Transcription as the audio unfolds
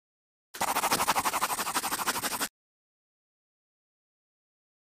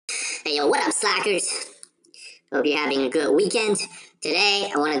Hey yo, what up, slackers? Hope you're having a good weekend.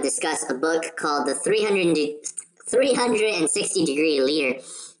 Today, I want to discuss a book called The 360 Degree Leader,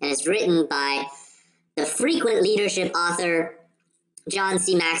 and it's written by the frequent leadership author John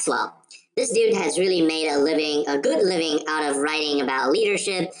C. Maxwell. This dude has really made a good living out of writing about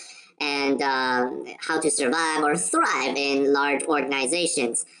leadership and how to survive or thrive in large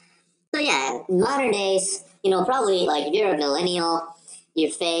organizations. So yeah, in modern days, probably like if you're a millennial, you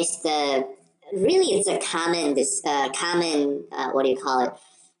face it's a common what do you call it,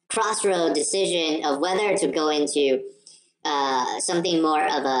 crossroad decision of whether to go into something more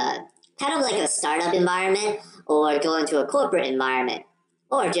of a kind of like a startup environment or go into a corporate environment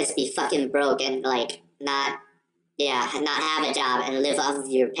or just be fucking broke and like not have a job and live off of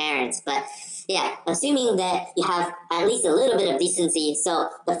your parents. But yeah, assuming that you have at least a little bit of decency. So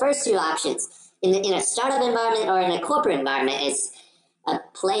the first two options in a startup environment or in a corporate environment is a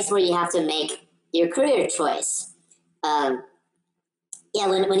place where you have to make your career choice. When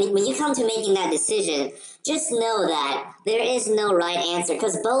you come to making that decision, just know that there is no right answer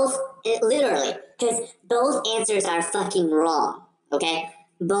because both answers are fucking wrong. Okay,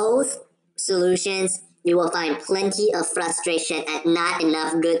 both solutions you will find plenty of frustration and not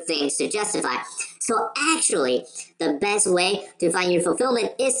enough good things to justify. So actually, the best way to find your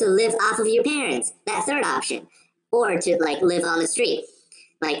fulfillment is to live off of your parents. That third option, or to like live on the street.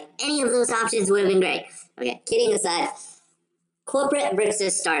 Like any of those options would have been great. Okay, kidding aside. Corporate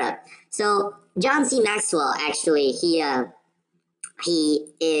versus startup. So John C. Maxwell actually he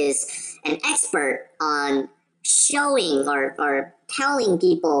is an expert on showing or telling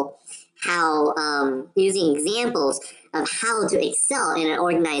people how using examples of how to excel in an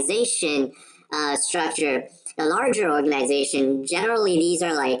organization structure. A larger organization, generally these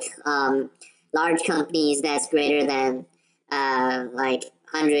are like large companies that's greater than like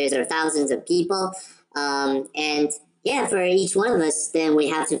hundreds or thousands of people, and yeah, for each one of us, then we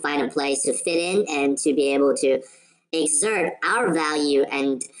have to find a place to fit in and to be able to exert our value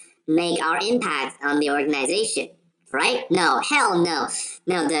and make our impact on the organization, right? No, hell no.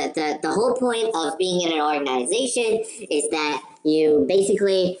 No, the whole point of being in an organization is that you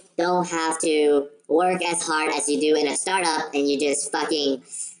basically don't have to work as hard as you do in a startup and you just fucking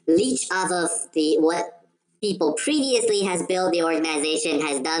leech off of what people previously has built the organization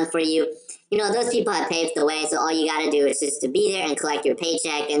has done for you. Those people have paved the way, so all you gotta do is just to be there and collect your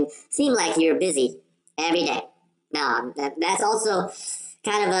paycheck and seem like you're busy every day. No, that's also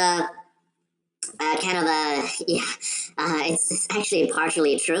kind of it's actually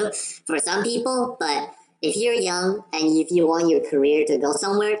partially true for some people, but if you're young and if you want your career to go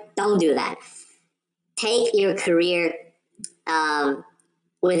somewhere, don't do that. Take your career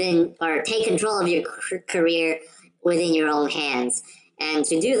take control of your career within your own hands. And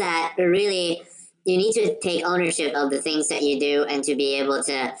to do that, really, you need to take ownership of the things that you do and to be able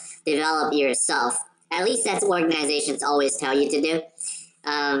to develop yourself. At least that's what organizations always tell you to do.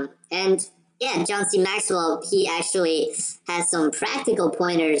 And yeah, John C. Maxwell, he actually has some practical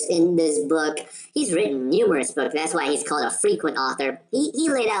pointers in this book. He's written numerous books. That's why he's called a frequent author. He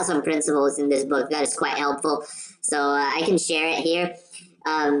laid out some principles in this book that is quite helpful. So I can share it here.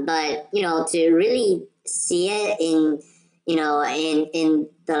 But, to really see it in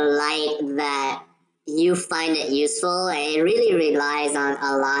the light that you find it useful, it really relies on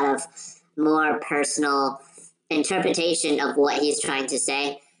a lot of more personal interpretation of what he's trying to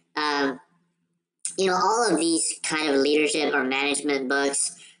say. All of these kind of leadership or management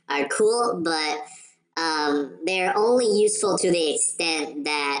books are cool, but they're only useful to the extent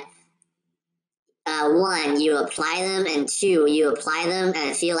that one, you apply them, and two, you apply them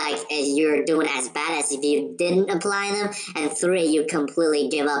and feel like you're doing as bad as if you didn't apply them, and three, you completely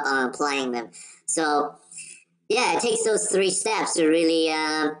give up on applying them. So, yeah, it takes those three steps to really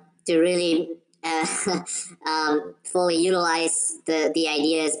fully utilize the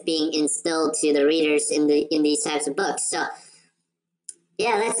ideas being instilled to the readers in these types of books. So,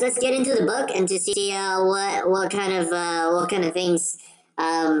 yeah, let's get into the book and to see what kind of things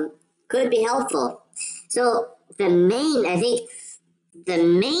could be helpful. So the main idea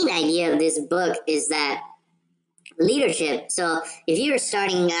of this book is that leadership. So if you're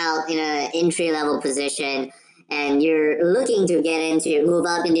starting out in an entry-level position and you're looking to move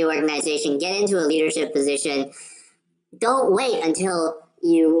up in the organization, get into a leadership position, don't wait until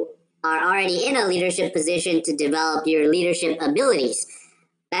you are already in a leadership position to develop your leadership abilities.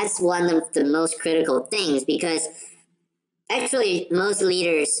 That's one of the most critical things, because actually most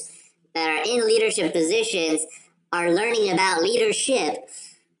leaders that are in leadership positions are learning about leadership.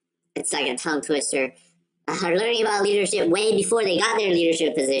 It's like a tongue twister. are learning about leadership way before they got their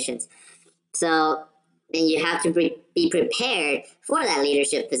leadership positions. So then you have to be prepared for that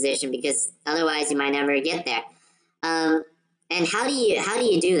leadership position, because otherwise you might never get there. And how do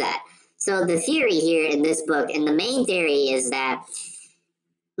you do that? So the theory here in this book, and the main theory, is that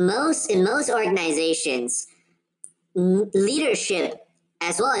in most organizations, leadership,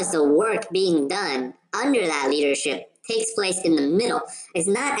 as well as the work being done under that leadership, takes place in the middle. It's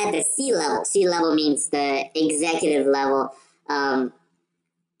not at the C level. C level means the executive level,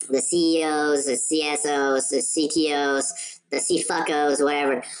 the CEOs, the CSOs, the CTOs, the CFUCKOs,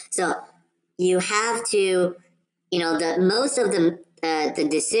 whatever. So you have to, most of the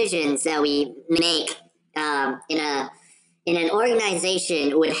decisions that we make in an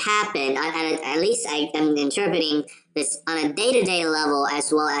organization would happen, at least I'm interpreting this on a day-to-day level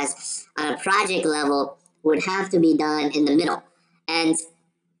as well as on a project level, would have to be done in the middle. And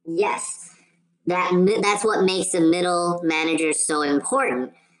yes, that's what makes the middle manager so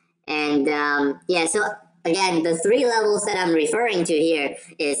important. And so again, the three levels that I'm referring to here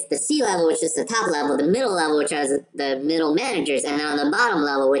is the C level, which is the top level, the middle level, which are the middle managers, and then on the bottom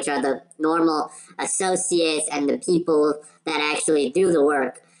level, which are the normal associates and the people that actually do the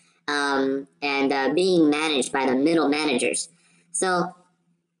work, and being managed by the middle managers. So,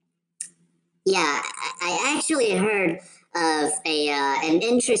 yeah, I actually heard of an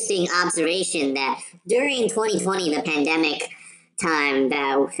interesting observation that during 2020, the pandemic time,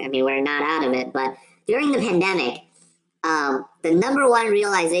 we're not out of it, but during the pandemic, the number one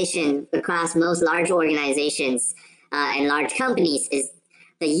realization across most large organizations and large companies is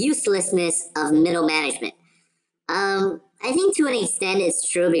the uselessness of middle management. I think to an extent it's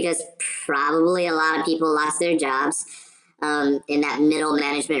true, because probably a lot of people lost their jobs in that middle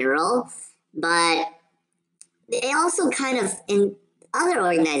management role, but it also kind of, in other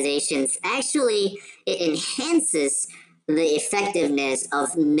organizations, actually it enhances the effectiveness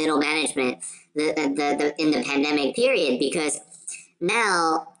of middle management in the pandemic period, because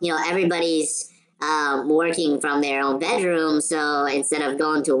now, everybody's working from their own bedroom, so instead of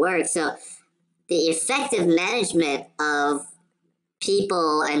going to work, so the effective management of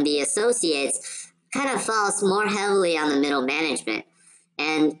people and the associates kind of falls more heavily on the middle management.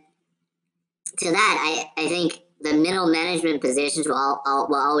 And to that, I think the middle management positions will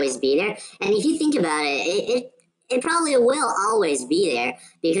always be there. And if you think about it, it probably will always be there,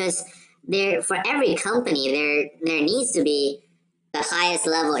 because for every company there needs to be the highest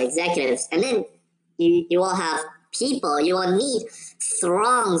level executives, and then you will have people. You will need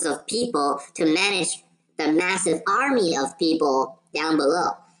throngs of people to manage the massive army of people down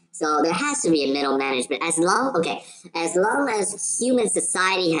below. So there has to be a middle management. As long as human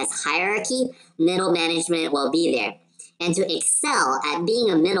society has hierarchy, middle management will be there. And to excel at being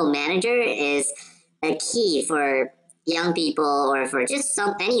a middle manager is a key for young people, or for just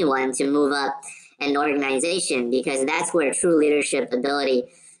anyone to move up an organization, because that's where true leadership ability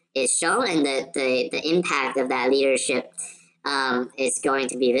is shown, and the impact of that leadership is going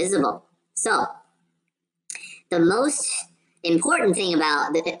to be visible. So the most important thing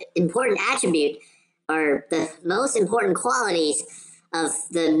about the important attribute, or the most important qualities of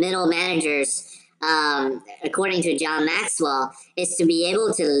the middle managers, according to John Maxwell, is to be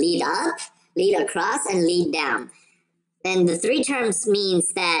able to lead up, lead across, and lead down. And the three terms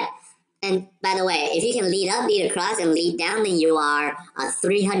means that, and by the way, if you can lead up, lead across, and lead down, then you are a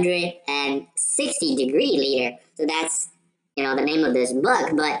 360-degree leader. So that's, the name of this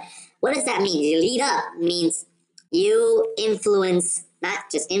book. But what does that mean? You lead up means you influence, not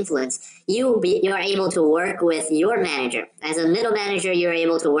just influence, you're able to work with your manager. As a middle manager, you're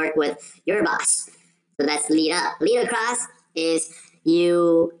able to work with your boss. So that's lead up. Lead across is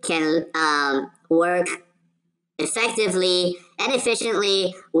you can work effectively and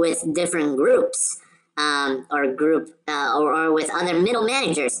efficiently with different groups, or with other middle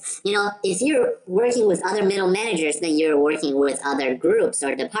managers. If you're working with other middle managers, then you're working with other groups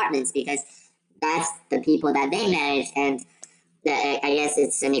or departments, because that's the people that they manage, and I guess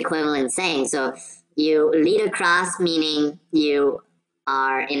it's an equivalent saying. So you lead across, meaning you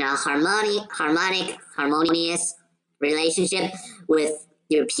are in a harmonious relationship with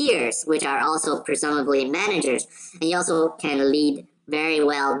your peers, which are also presumably managers. And you also can lead very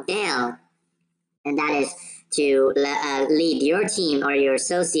well down, and that is to lead your team or your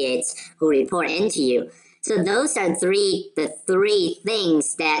associates who report into you. So those are the three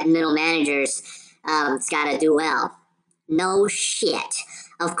things that middle managers gotta do well. No shit.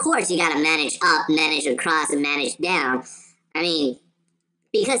 Of course you gotta manage up, manage across, and manage down. I mean,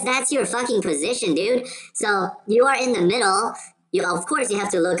 because that's your fucking position, dude. So you are in the middle. you of course you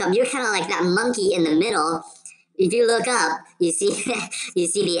have to look up. You're kind of like that monkey in the middle. If you look up, you see you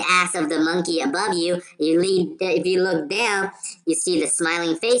see the ass of the monkey above you. If you look down, you see the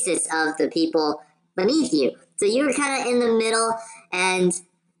smiling faces of the people beneath you. So you're kind of in the middle, and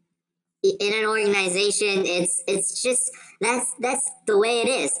in an organization, it's just that's the way it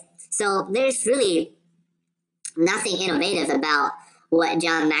is. So there's really nothing innovative about what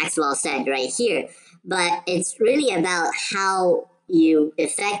John Maxwell said right here, but it's really about how you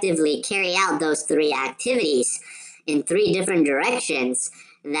effectively carry out those three activities in three different directions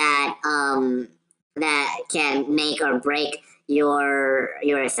that can make or break your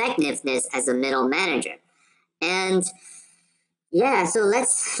effectiveness as a middle manager. And yeah, so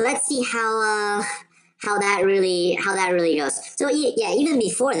let's see how that really goes. So yeah, even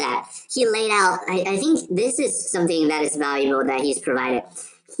before that, he laid out. I think this is something that is valuable that he's provided.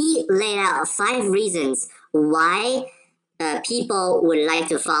 He laid out 5 reasons why people would like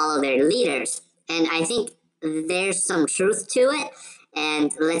to follow their leaders, and I think there's some truth to it.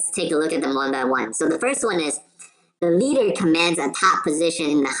 And let's take a look at them one by one. So the first one is the leader commands a top position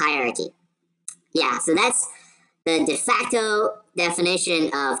in the hierarchy. Yeah, so that's the de facto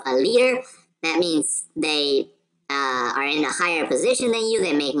definition of a leader. That means they are in a higher position than you,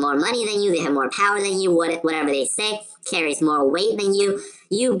 they make more money than you, they have more power than you, whatever they say carries more weight than you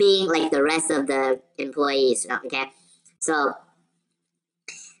being like the rest of the employees, okay? So,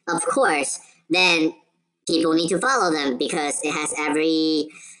 of course, then people need to follow them because it has everything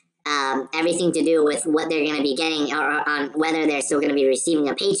to do with what they're going to be getting or on whether they're still going to be receiving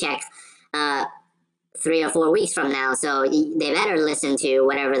a paycheck 3 or 4 weeks from now. So they better listen to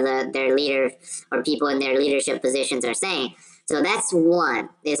whatever their leader or people in their leadership positions are saying. So that's one.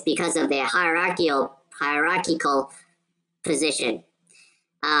 It's because of their hierarchical position.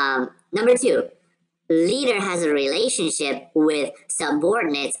 Number 2, leader has a relationship with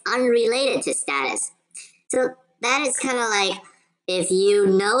subordinates unrelated to status. So that is kind of like if you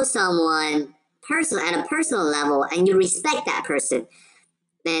know someone at a personal level and you respect that person,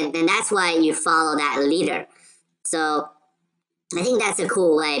 then that's why you follow that leader. So I think that's a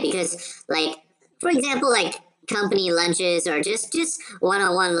cool way because, like, for example, like company lunches or just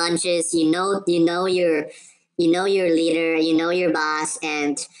one-on-one lunches, you know your leader, you know your boss,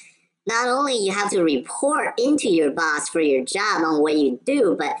 and not only you have to report into your boss for your job on what you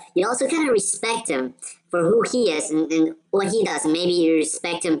do, but you also kind of respect him for who he is and what he does. Maybe you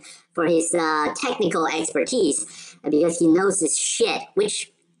respect him for his technical expertise because he knows his shit,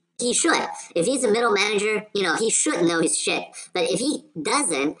 which he should. If he's a middle manager, he should know his shit. But if he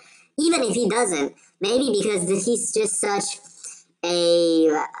doesn't, even if he doesn't, maybe because he's just such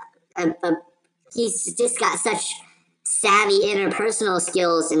he's just got such savvy interpersonal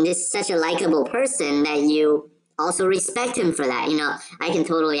skills and just such a likable person that you also respect him for that. I can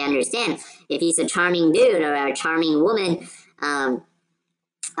totally understand if he's a charming dude or a charming woman. I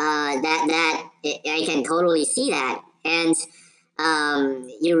can totally see that, and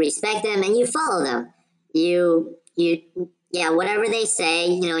you respect them and you follow them. Whatever they say,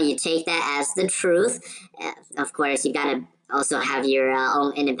 you take that as the truth. Of course, you gotta also have your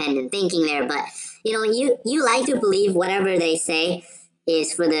own independent thinking there, but you like to believe whatever they say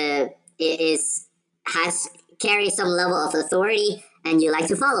carries some level of authority, and you like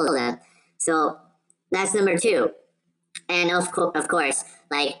to follow them. So that's number 2. And of course,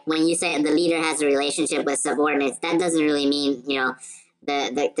 like when you say the leader has a relationship with subordinates, that doesn't really mean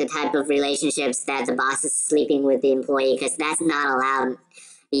the type of relationships that the boss is sleeping with the employee, because that's not allowed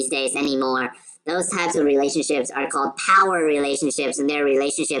these days anymore. Those types of relationships are called power relationships, and they're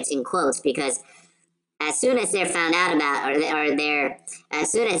relationships in quotes because as soon as they're found out about,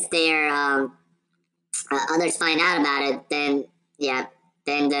 as soon as their others find out about it, then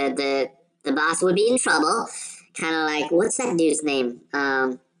the boss would be in trouble. Kind of like, what's that dude's name?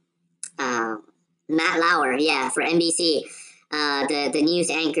 Matt Lauer, for NBC, the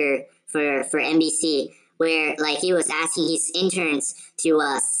news anchor for NBC, where like he was asking his interns to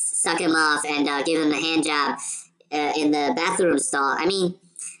suck him off and give him a hand job in the bathroom stall. I mean,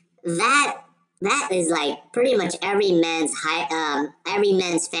 that is like pretty much every man's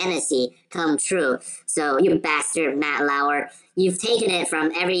fantasy come true. So you bastard, Matt Lauer, you've taken it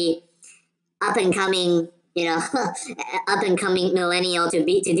from every up and coming millennial to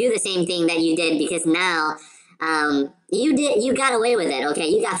do the same thing that you did, because now you got away with it. Okay,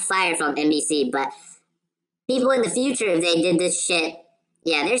 you got fired from NBC, but people in the future, if they did this shit,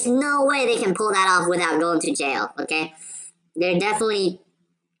 there's no way they can pull that off without going to jail. Okay, they're definitely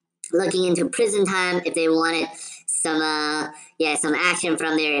looking into prison time if they wanted some action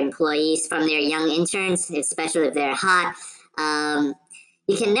from their employees, from their young interns, especially if they're hot.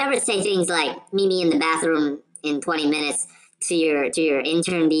 You can never say things like "meet me in the bathroom in 20 minutes" to your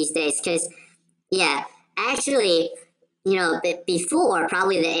intern these days, because yeah, actually, before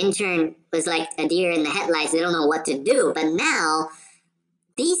probably the intern was like a deer in the headlights. They don't know what to do, but now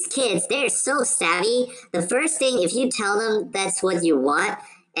these kids, they're so savvy. The first thing, if you tell them that's what you want,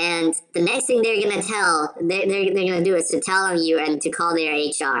 and the next thing they're gonna they're gonna do is to tell you and to call their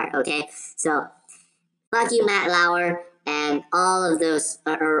HR. Okay, so fuck you, Matt Lauer, and all of those,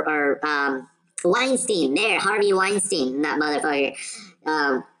 Weinstein. There, Harvey Weinstein, that motherfucker,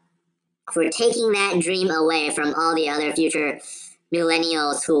 for taking that dream away from all the other future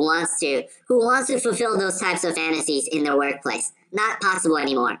millennials who wants to fulfill those types of fantasies in their workplace. Not possible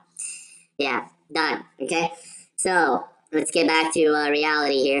anymore. Yeah, done. Okay, so let's get back to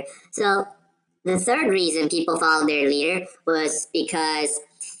reality here. So the third reason people followed their leader was because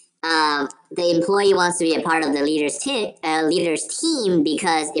the employee wants to be a part of the leader's team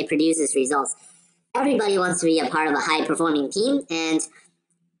because it produces results. Everybody wants to be a part of a high-performing team, and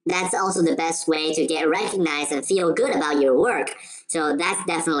that's also the best way to get recognized and feel good about your work. So that's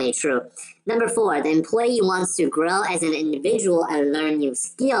definitely true. Number 4, the employee wants to grow as an individual and learn new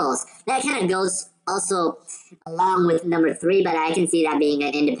skills. That kind of goes also along with number 3, but I can see that being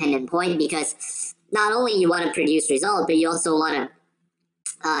an independent point, because not only you want to produce results, but you also want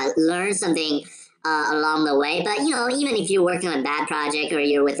to learn something along the way. But even if you're working on a bad project or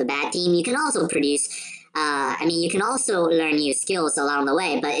you're with a bad team, you can also produce. You can also learn new skills along the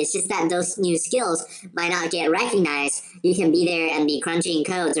way, but it's just that those new skills might not get recognized. You can be there and be crunching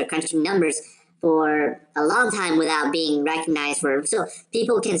codes or crunching numbers for a long time without being recognized for. So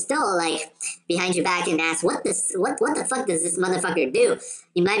people can still behind your back and ask, what the fuck does this motherfucker do?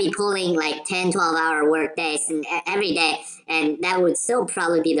 You might be pulling 10, 12-hour work days and every day, and that would still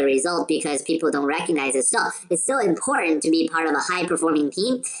probably be the result because people don't recognize it. So it's still important to be part of a high-performing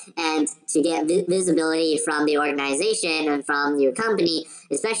team and to get visibility from the organization and from your company,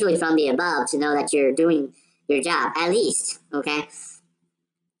 especially from the above, to know that you're doing your job, at least, okay?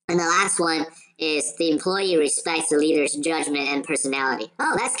 And the last one is the employee respects the leader's judgment and personality.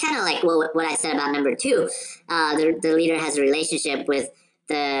 Oh, that's kind of like what I said about number 2. The leader has a relationship with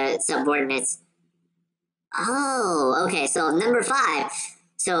the subordinates. Oh, okay. So number 5.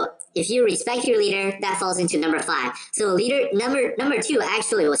 So if you respect your leader, that falls into number 5. So leader number 2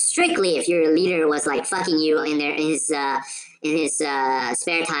 actually was strictly if your leader was fucking you in his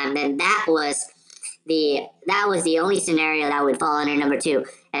spare time, then that was the only scenario that would fall under number 2,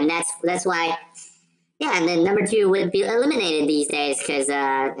 and that's why. Yeah, and then number 2 would be eliminated these days because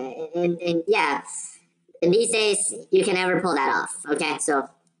in these days you can never pull that off. Okay, so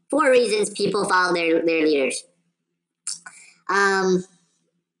 4 reasons people follow their leaders.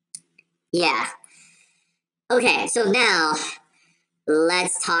 Yeah. Okay, so now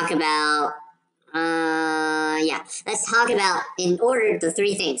let's talk about in order the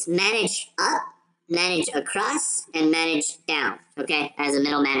 3 things: manage up, manage across, and manage down. Okay, as a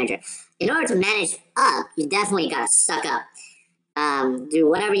middle manager. In order to manage up, you definitely gotta suck up. Do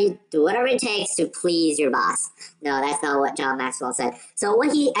whatever it takes to please your boss. No, that's not what John Maxwell said. So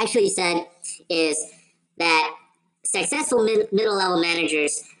what he actually said is that successful middle-level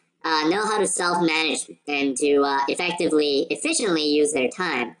managers know how to self-manage and to efficiently use their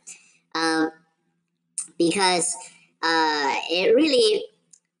time, because you're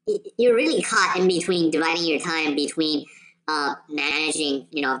really caught in between dividing your time between managing,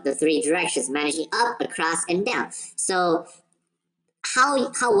 the 3 directions: managing up, across, and down. So how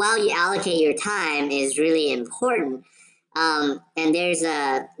well you allocate your time is really important. And there's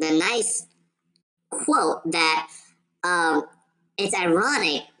the nice quote that it's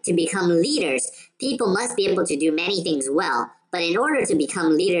ironic to become leaders. People must be able to do many things well, but in order to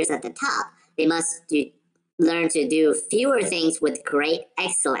become leaders at the top, they must learn to do fewer things with great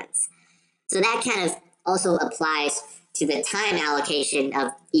excellence. So that kind of also applies to the time allocation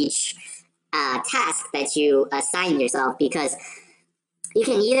of each task that you assign yourself, because you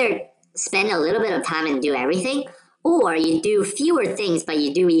can either spend a little bit of time and do everything, or you do fewer things but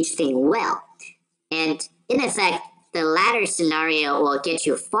you do each thing well. And in effect, the latter scenario will get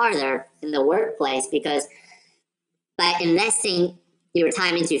you farther in the workplace, because by investing your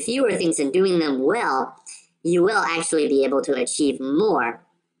time into fewer things and doing them well, you will actually be able to achieve more.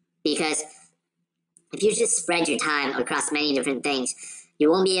 Because if you just spread your time across many different things, you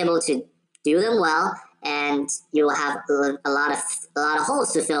won't be able to do them well, and you will have a lot of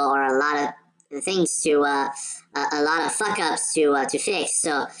holes to fill, or a lot of things to a lot of fuck ups to fix.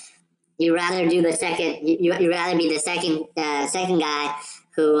 So you rather do the second. You rather be the second guy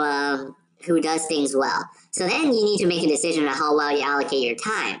who does things well. So then you need to make a decision on how well you allocate your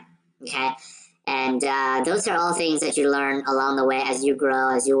time, okay? And those are all things that you learn along the way as you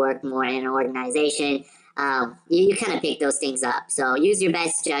grow, as you work more in an organization. You kind of pick those things up. So use your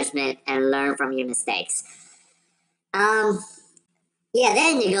best judgment and learn from your mistakes. Yeah,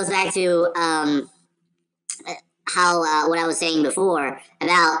 then it goes back to how what I was saying before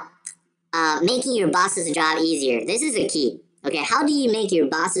about making your boss's job easier. This is a key. Okay, how do you make your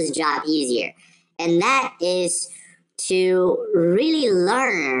boss's job easier? And that is to really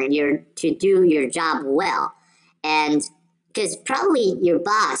learn to do your job well. And because probably your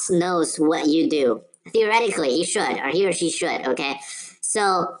boss knows what you do. Theoretically, he should, or he or she should, okay?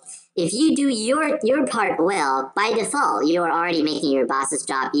 So if you do your part well, by default, you are already making your boss's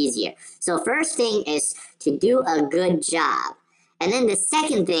job easier. So first thing is to do a good job. And then the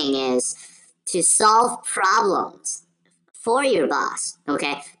second thing is to solve problems for your boss,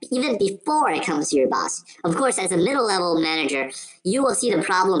 okay? Even before it comes to your boss. Of course, as a middle level manager, you will see the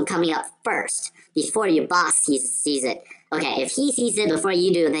problem coming up first before your boss sees it. Okay, if he sees it before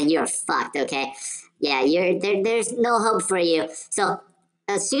you do, then you're fucked, okay? Yeah, there's no hope for you. So,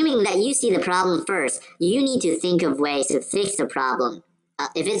 assuming that you see the problem first, you need to think of ways to fix the problem.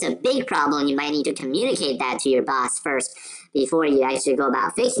 If it's a big problem, you might need to communicate that to your boss first before you actually go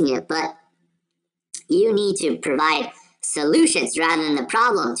about fixing it. But you need to provide solutions rather than the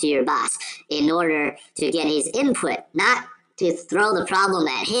problem to your boss in order to get his input, not to throw the problem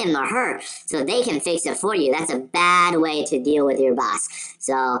at him or her so they can fix it for you. That's a bad way to deal with your boss.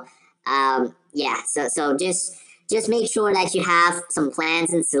 So, yeah, so just make sure that you have some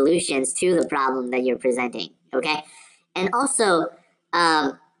plans and solutions to the problem that you're presenting, okay? And also,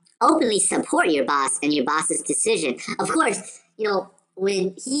 openly support your boss and your boss's decision. Of course,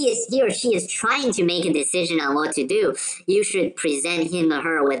 when he or she is trying to make a decision on what to do, you should present him or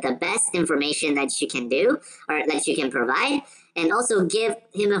her with the best information that you can do or that you can provide, and also give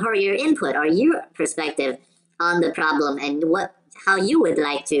him or her your input or your perspective on the problem and how you would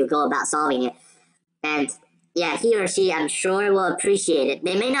like to go about solving it. And yeah, he or she, I'm sure, will appreciate it.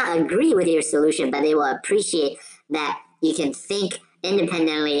 They may not agree with your solution, but they will appreciate that you can think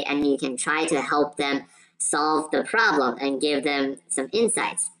independently and you can try to help them solve the problem and give them some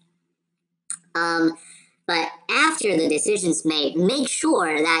insights. But after the decision's made, make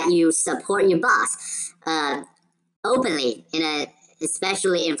sure that you support your boss openly,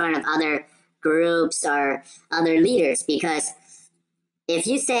 especially in front of other groups or other leaders, because if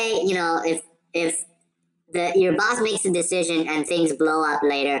you say, if your boss makes a decision and things blow up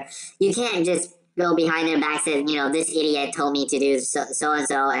later, you can't just go behind their backs and, this idiot told me to do so and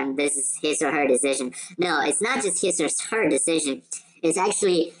so, and this is his or her decision. No, it's not just his or her decision. It's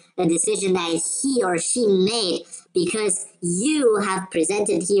actually a decision that he or she made because you have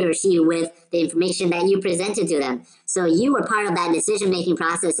presented he or she with the information that you presented to them. So you were part of that decision-making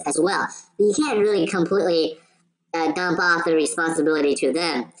process as well. You can't really completely dump off the responsibility to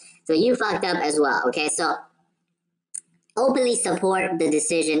them. So you fucked up as well, okay? So openly support the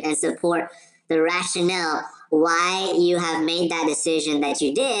decision and support the rationale why you have made that decision that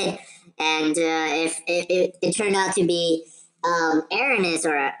you did. And if it turned out to be erroneous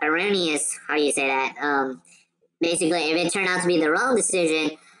or erroneous, how do you say that? Basically, if it turned out to be the wrong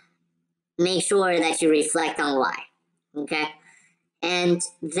decision, make sure that you reflect on why, okay? And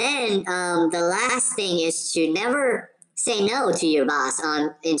then the last thing is to never say no to your boss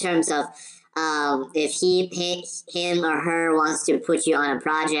in terms of if him or her wants to put you on a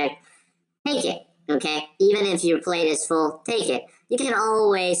project, take it, okay? Even if your plate is full, take it. You can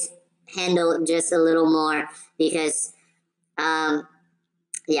always handle just a little more because,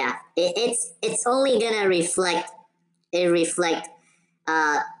 yeah, it's only gonna reflect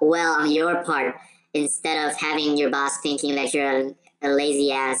well on your part instead of having your boss thinking that you're a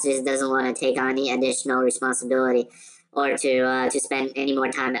lazy ass just doesn't want to take on any additional responsibility or to spend any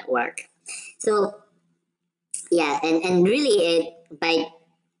more time at work. So yeah, and really by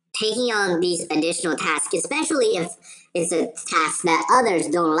taking on these additional tasks, especially if it's a task that others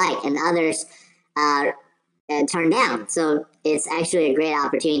don't like and others turn down. So it's actually a great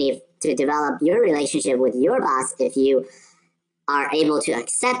opportunity to develop your relationship with your boss if you are able to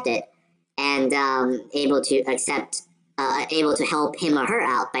accept it and able to help him or her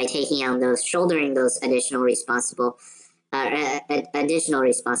out by shouldering those additional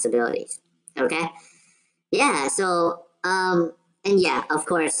responsibilities. Okay. Yeah. So and yeah, of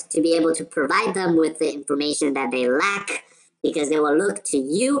course, to be able to provide them with the information that they lack, because they will look to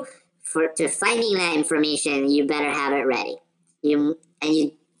you to finding that information. You better have it ready. You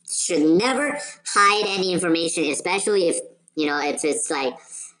should never hide any information, especially if it's like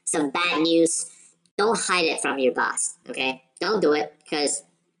some bad news don't hide it from your boss. Okay, don't do it, because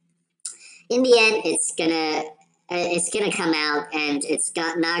in the end, it's gonna come out, and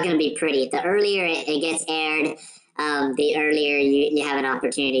not gonna be pretty. The earlier it gets aired, the earlier you have an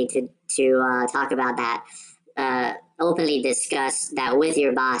opportunity to talk about that, openly discuss that with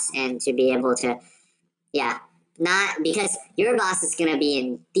your boss, and to be able to, yeah, not because your boss is gonna be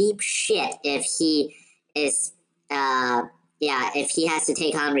in deep shit if he is, if he has to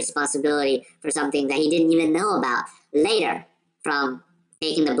take on responsibility for something that he didn't even know about later from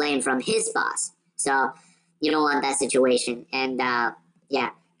taking the blame from his boss. So you don't want that situation, and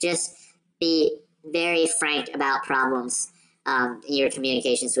just be very frank about problems in your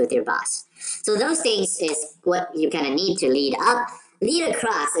communications with your boss. So those things is what you kind of need to lead up. Lead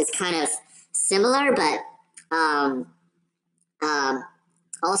across is kind of similar, but um, um,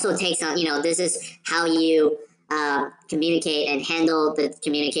 also takes on, this is how you communicate and handle the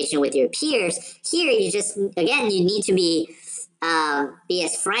communication with your peers. Here, you just, again, you need to be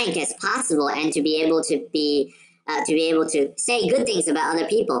as frank as possible, and to be able to say good things about other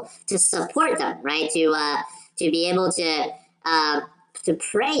people, to support them, right? To be able to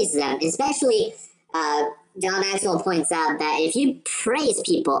praise them, especially. John Maxwell points out that if you praise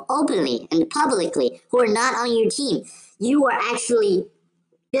people openly and publicly who are not on your team, you are actually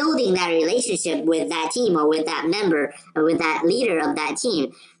building that relationship with that team, or with that member, or with that leader of that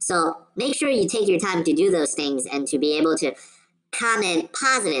team. So make sure you take your time to do those things, and to be able to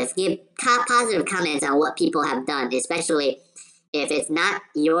give positive comments on what people have done, especially if it's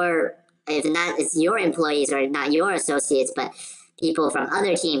your employees, or not your associates, but people from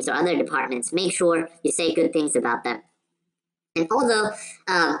other teams or other departments. Make sure you say good things about them. And although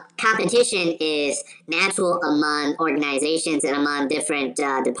competition is natural among organizations and among different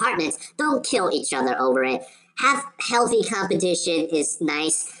departments, don't kill each other over it. Have healthy competition is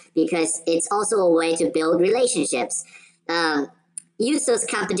nice, because it's also a way to build relationships. Use those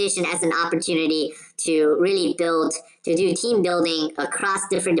competition as an opportunity to really to do team building across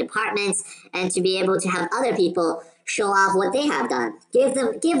different departments, and to be able to have other people show off what they have done. Give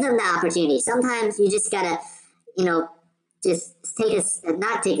them the opportunity. Sometimes you just gotta, just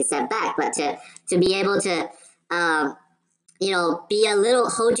not take a step back, but to be able to, be a little,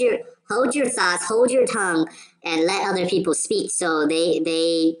 hold your thoughts, hold your tongue, and let other people speak, so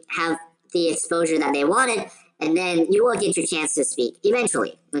they have the exposure that they wanted, and then you will get your chance to speak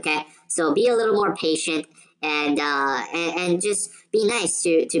eventually. Okay, so be a little more patient, and just be nice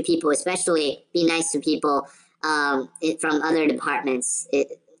to people, especially be nice to people from other departments.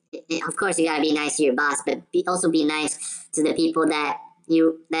 Of course, you gotta be nice to your boss, but also be nice to the people that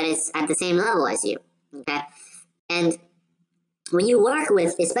is at the same level as you. Okay, and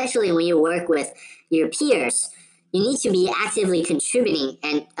especially when you work with your peers, you need to be actively contributing,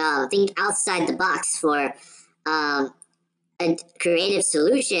 and think outside the box for creative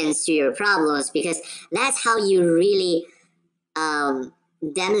solutions to your problems, because that's how you really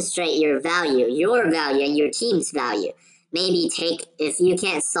demonstrate your value and your team's value. Maybe if you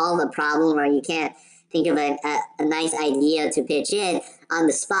can't solve a problem, or you can't think of a nice idea to pitch in on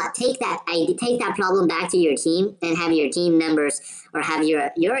the spot, take that problem back to your team, and have your team members, or have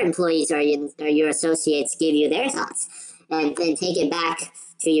your employees, or your associates give you their thoughts, and then take it back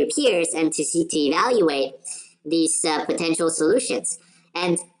to your peers, and to evaluate these potential solutions.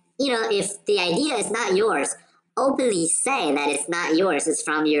 And if the idea is not yours, openly say that it's not yours. It's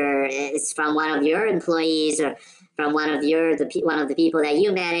from one of your employees, or from one of the people that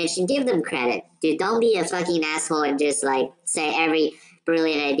you manage, and give them credit. Dude, don't be a fucking asshole and just say every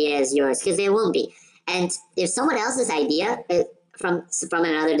brilliant idea is yours, because it won't be. And if someone else's idea from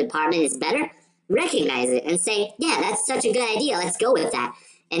another department is better, recognize it and say, yeah, that's such a good idea. Let's go with that.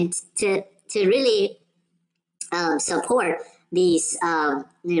 And to really support these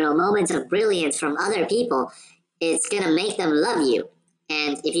moments of brilliance from other people, it's gonna make them love you.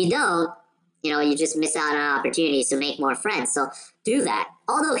 And if you don't, you just miss out on opportunities to make more friends. So do that.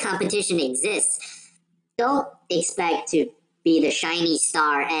 Although competition exists, don't expect to be the shiny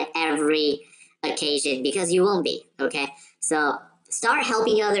star at every occasion, because you won't be. Okay, so start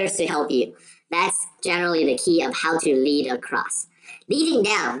helping others to help you. That's generally the key of how to lead across. Leading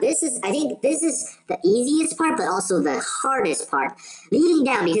down, I think this is the easiest part, but also the hardest part. Leading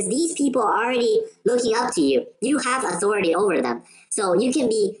down, because these people are already looking up to you. You have authority over them. So you can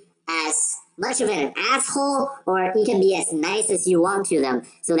be as much of an asshole, or you can be as nice as you want to them,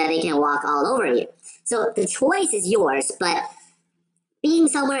 so that they can walk all over you. So the choice is yours, but being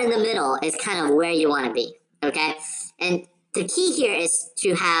somewhere in the middle is kind of where you want to be. Okay? And the key here is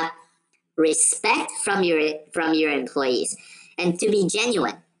to have respect from your employees, and to be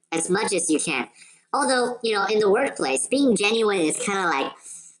genuine as much as you can. Although, in the workplace, being genuine is kind of like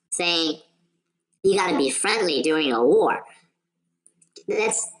saying you got to be friendly during a war.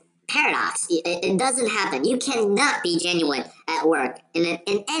 That's paradox. It doesn't happen. You cannot be genuine at work in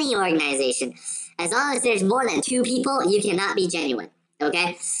any organization. As long as there's more than 2 people, you cannot be genuine.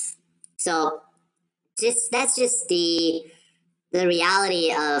 Okay? So that's just the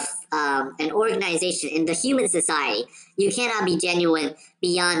reality of an organization in the human society. You cannot be genuine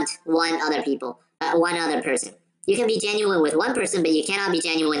beyond one other person. You can be genuine with one person, but you cannot be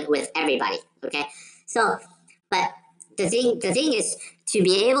genuine with everybody. Okay, so but the thing is to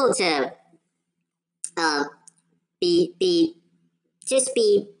be able to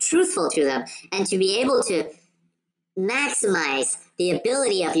be truthful to them and to be able to maximize the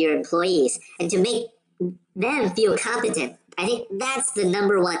ability of your employees and to make them feel competent. I think that's the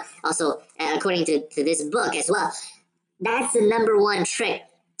number one, also according to this book as well, that's the number one trick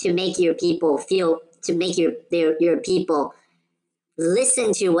to make your people to make your people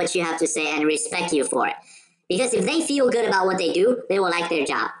listen to what you have to say and respect you for it. Because if they feel good about what they do, they will like their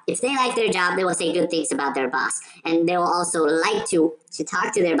job. If they like their job, they will say good things about their boss. And they will also like to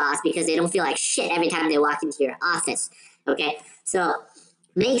talk to their boss because they don't feel like shit every time they walk into your office. Okay? So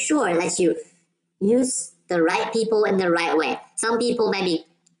make sure that you use the right people in the right way. Some people may be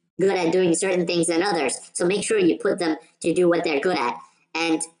good at doing certain things than others. So make sure you put them to do what they're good at.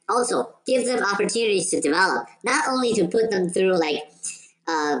 And also give them opportunities to develop. Not only to put them through like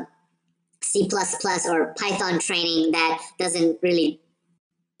C++ or Python training that doesn't really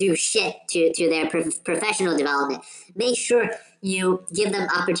do shit to their professional development. Make sure you give them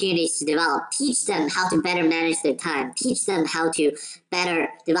opportunities to develop. Teach them how to better manage their time. Teach them how to better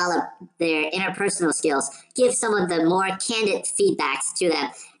develop their interpersonal skills. Give some of the more candid feedbacks to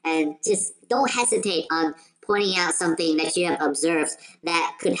them. And just don't hesitate on pointing out something that you have observed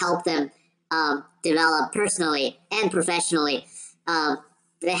that could help them develop personally and professionally.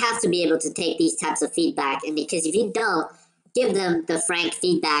 They have to be able to take these types of feedback. And because if you don't give them the frank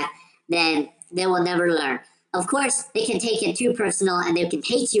feedback, then they will never learn. Of course, they can take it too personal and they can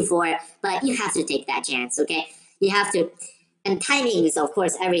hate you for it, but you have to take that chance, okay? You have to. And timing is, of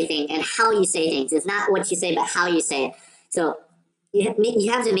course, everything. And how you say things. It's not what you say, but how you say it. So you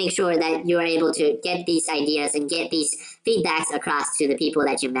have to make sure that you are able to get these ideas and get these feedbacks across to the people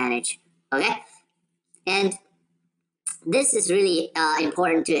that you manage, okay? And this is really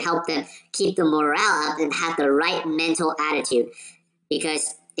important to help them keep the morale up and have the right mental attitude.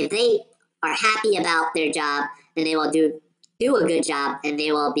 Because if they are happy about their job, then they will do a good job and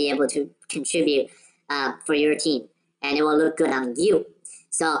they will be able to contribute for your team. And it will look good on you.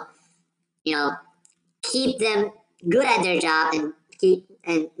 So, keep them good at their job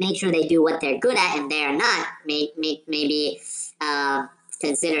and make sure they do what they're good at and they're not. Maybe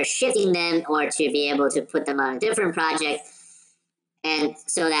consider shifting them or to be able to put them on a different project. And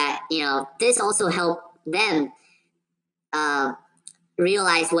so that, this also help them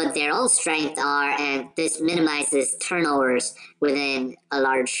realize what their own strengths are, and this minimizes turnovers within a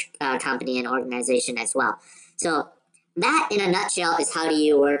large company and organization as well. So that, in a nutshell, is how do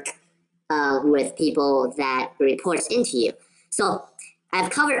you work with people that reports into you. So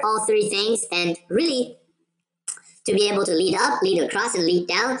I've covered all 3 things, and really, to be able to lead up, lead across, and lead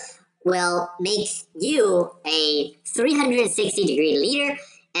down will make you a 360-degree leader.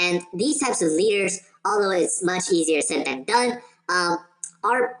 And these types of leaders, although it's much easier said than done, are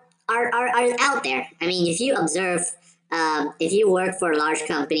out there. I mean, if you observe, if you work for a large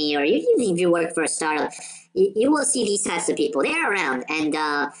company or even if you work for a startup, you will see these types of people. They're around, and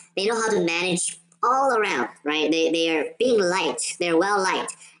they know how to manage all around, right? They are being liked. They're well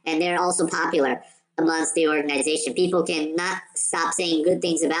liked, and they're also popular amongst the organization. People cannot stop saying good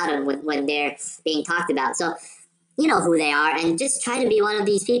things about them when they're being talked about. So you know who they are, and just try to be one of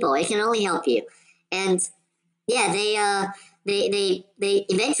these people. It can only help you. And yeah, they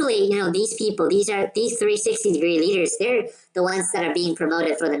eventually, these people, these 360-degree leaders, they're the ones that are being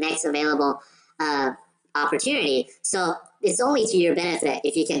promoted for the next available opportunity. So it's only to your benefit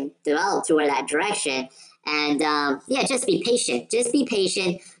if you can develop toward that direction. And just be patient. Just be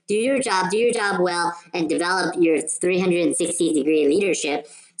patient. Do your job well, and develop your 360-degree leadership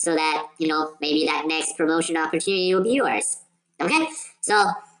so that, maybe that next promotion opportunity will be yours. Okay?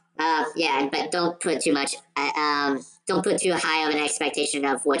 So, but don't put too much, don't put too high of an expectation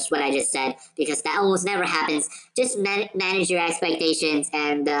of what I just said, because that almost never happens. Just manage your expectations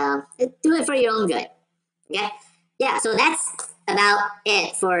and do it for your own good. Okay? Yeah, so that's about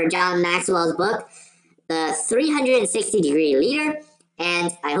it for John Maxwell's book, The 360-Degree Leader.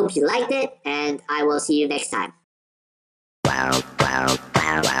 And I hope you liked it, and I will see you next time. Wow.